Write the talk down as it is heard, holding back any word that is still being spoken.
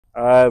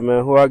All right,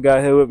 man. Who I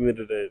got here with me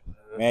today?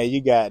 Man,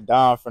 you got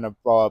Don from the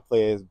Broad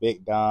Players,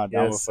 Big Don,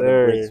 Yes, Don from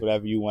the Bricks, sir.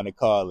 whatever you want to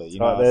call it. You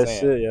know Talk what I'm that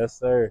saying? shit. Yes,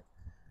 sir.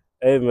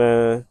 Hey,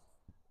 man.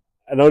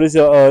 I know this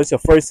your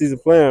first season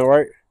playing,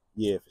 right?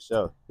 Yeah, for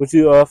sure. What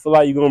you feel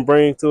like you gonna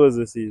bring to us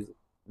this season?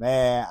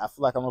 Man, I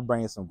feel like I'm gonna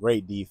bring some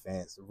great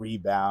defense,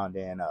 rebound,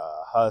 and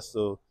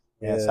hustle,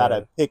 and try Yeah,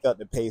 to pick up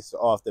the pace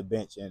off the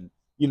bench, and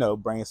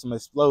bring some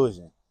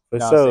explosion. You for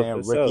know what I'm sure,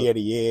 saying? for Rookie sure. of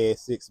the year,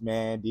 six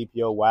man,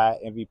 DPOY,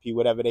 MVP,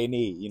 whatever they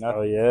need.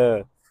 Oh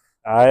yeah.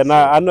 All right, Yes, and sir.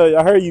 I know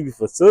I heard you be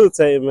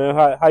facilitating, man.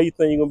 How you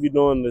think you gonna be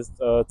doing this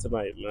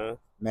tonight, man?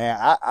 Man,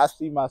 I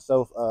see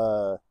myself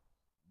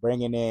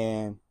bringing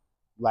in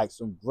like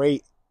some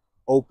great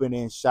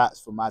opening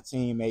shots for my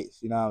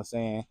teammates. You know what I'm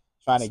saying?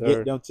 Trying Yes, to get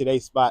sir. them to their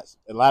spots.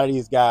 A lot of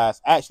these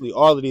guys, actually,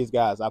 all of these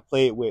guys, I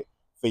played with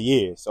for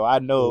years, so I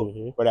know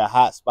Mhm. where their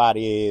hot spot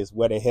is,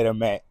 where to hit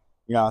them at.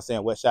 You know what I'm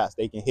saying? What shots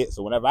they can hit.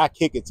 So whenever I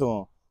kick it to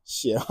them,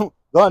 shit, I'm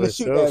going to For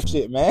shoot sure. that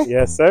shit, man.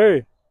 Yes,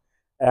 sir.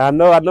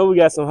 And I know we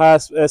got some high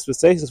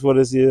expectations for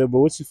this year, but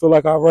what you feel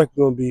like our record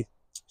gonna be?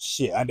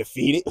 Shit,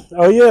 undefeated.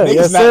 Oh yeah, Niggas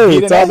yes not sir.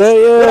 beating Talk us.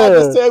 What I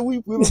just that, said,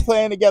 we've been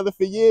playing together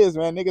for years,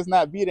 man. Niggas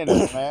not beating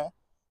us, yeah. man.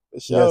 For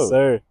Yes, sure.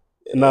 sir.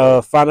 And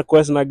Yeah. final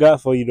question I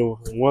got for you though.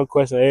 One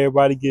question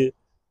everybody get: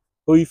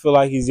 who you feel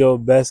like is your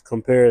best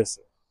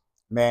comparison?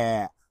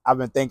 Man, I've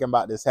been thinking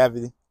about this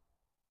heavily.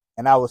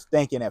 And I was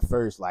thinking at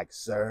first like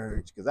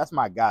Serge, because that's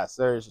my guy.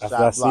 Serge, the I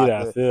shot see that. I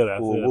blocker, feel that. I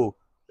woo feel that. woo.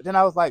 But then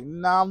I was like,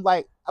 nah,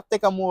 I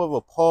think I'm more of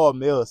a Paul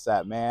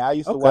Millsap, man. I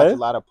used to watch a Okay,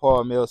 lot of Paul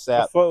I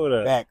Millsap fuck with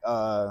that.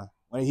 back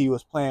when he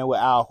was playing with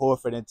Al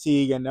Horford and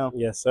Teague and them.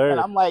 Yes, And sir.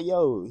 I'm like,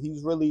 yo,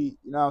 he's really,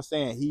 you know what I'm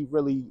saying? He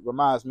really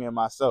reminds me of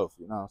myself,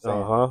 you know what I'm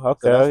saying? So that's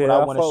Okay. what I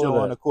Yeah, I want to fuck with show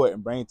on that. the court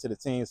and bring to the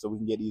team so we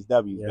can get these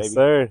W's, Yes, baby.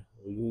 sir.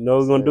 You know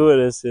Yes, we're gonna do sir.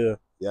 it this year.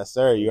 Yes,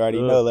 sir. Let's You already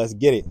do know. it. Let's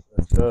get it.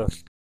 Let's go.